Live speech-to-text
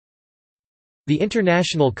The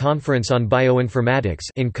International Conference on Bioinformatics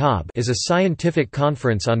is a scientific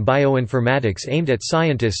conference on bioinformatics aimed at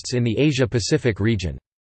scientists in the Asia-Pacific region.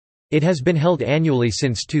 It has been held annually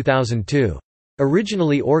since 2002.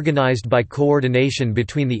 Originally organized by coordination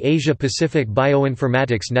between the Asia-Pacific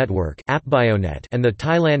Bioinformatics Network and the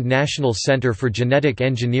Thailand National Centre for Genetic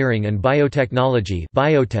Engineering and Biotechnology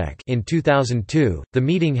in 2002, the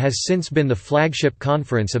meeting has since been the flagship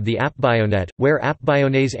conference of the AppBioNet, where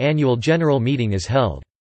AppBioNet's annual general meeting is held.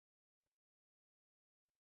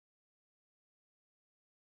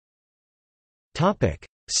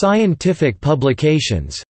 Scientific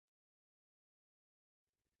publications.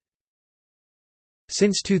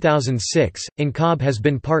 Since 2006, INCOB has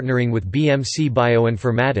been partnering with BMC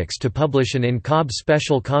Bioinformatics to publish an INCOB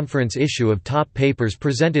special conference issue of top papers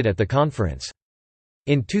presented at the conference.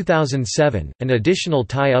 In 2007, an additional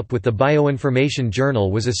tie-up with the Bioinformation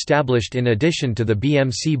Journal was established in addition to the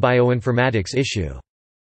BMC Bioinformatics issue.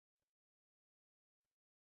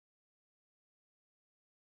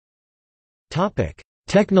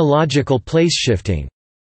 Technological placeshifting.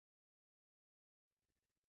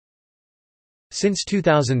 Since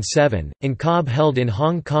 2007, INCOB, held in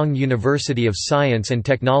Hong Kong University of Science and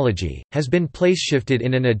Technology, has been placeshifted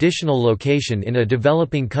in an additional location in a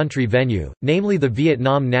developing country venue, namely the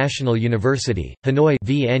Vietnam National University, Hanoi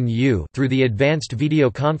 (VNU), through the Advanced Video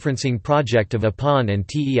Conferencing Project of APON and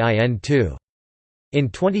TEIN2. In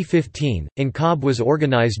 2015, INCOB was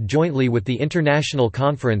organized jointly with the International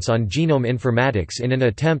Conference on Genome Informatics in an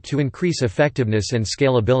attempt to increase effectiveness and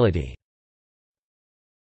scalability.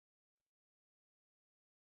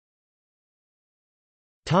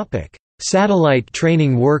 Satellite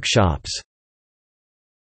training workshops.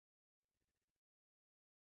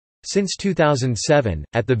 Since 2007,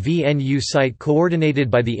 at the VNU site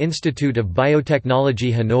coordinated by the Institute of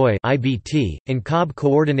Biotechnology Hanoi (IBT), INCOB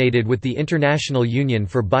coordinated with the International Union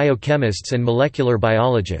for Biochemists and Molecular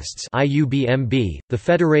Biologists (IUBMB), the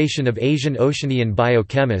Federation of Asian Oceanian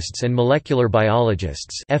Biochemists and Molecular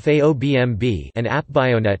Biologists (FAOBMB), and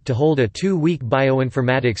AppBioNet to hold a 2-week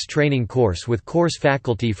bioinformatics training course with course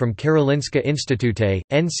faculty from Karolinska Institute,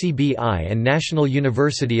 NCBI and National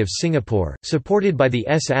University of Singapore, supported by the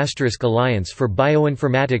S** Alliance for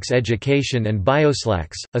Bioinformatics Education and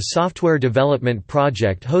BioSlacks, a software development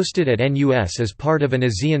project hosted at NUS as part of an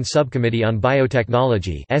ASEAN Subcommittee on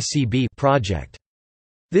Biotechnology project.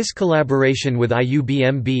 This collaboration with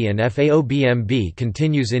IUBMB and FAOBMB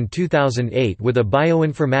continues in 2008 with a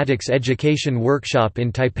bioinformatics education workshop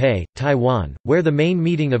in Taipei, Taiwan, where the main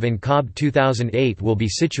meeting of INCOB 2008 will be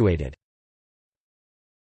situated.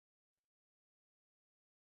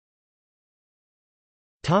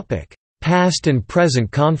 Past and present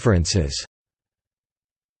conferences.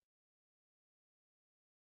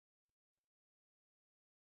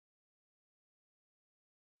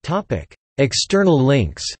 External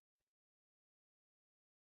links.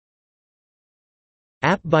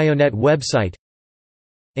 AppBioNet website,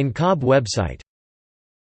 INCOB website.